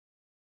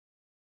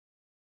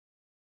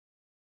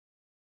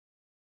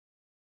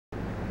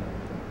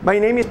My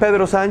name is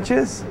Pedro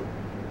Sanchez.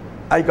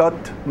 I got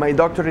my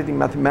doctorate in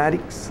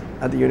mathematics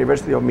at the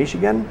University of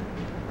Michigan,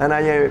 and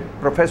I am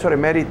a professor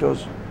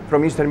emeritus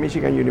from Eastern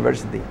Michigan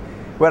University,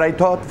 where I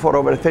taught for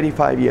over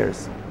 35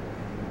 years.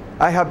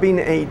 I have been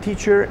a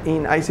teacher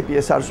in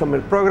ICPSR summer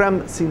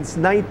program since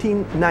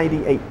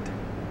 1998.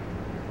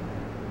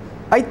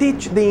 I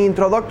teach the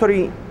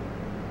introductory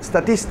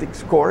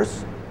statistics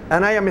course,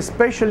 and I am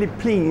especially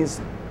pleased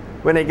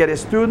when I get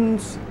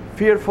students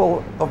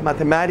fearful of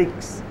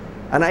mathematics,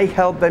 and I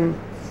help them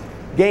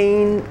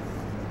gain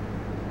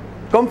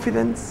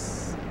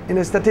confidence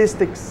in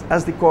statistics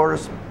as the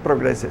course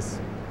progresses.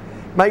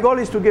 My goal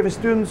is to give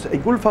students a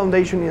good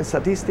foundation in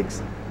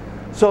statistics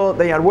so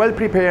they are well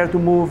prepared to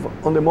move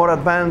on the more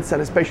advanced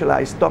and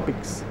specialized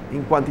topics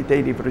in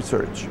quantitative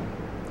research.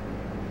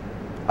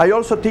 I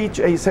also teach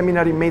a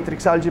seminar in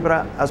matrix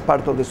algebra as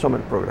part of the summer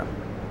program.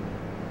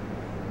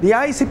 The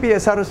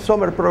ICPSR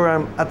summer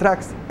program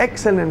attracts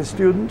excellent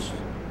students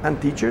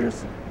and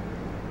teachers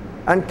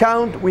and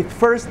count with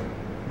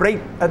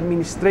first-rate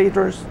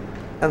administrators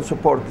and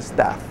support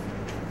staff.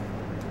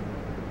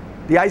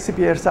 The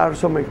ICPSR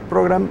summer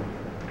program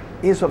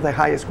is of the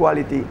highest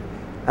quality,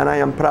 and I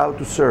am proud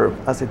to serve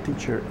as a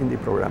teacher in the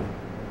program.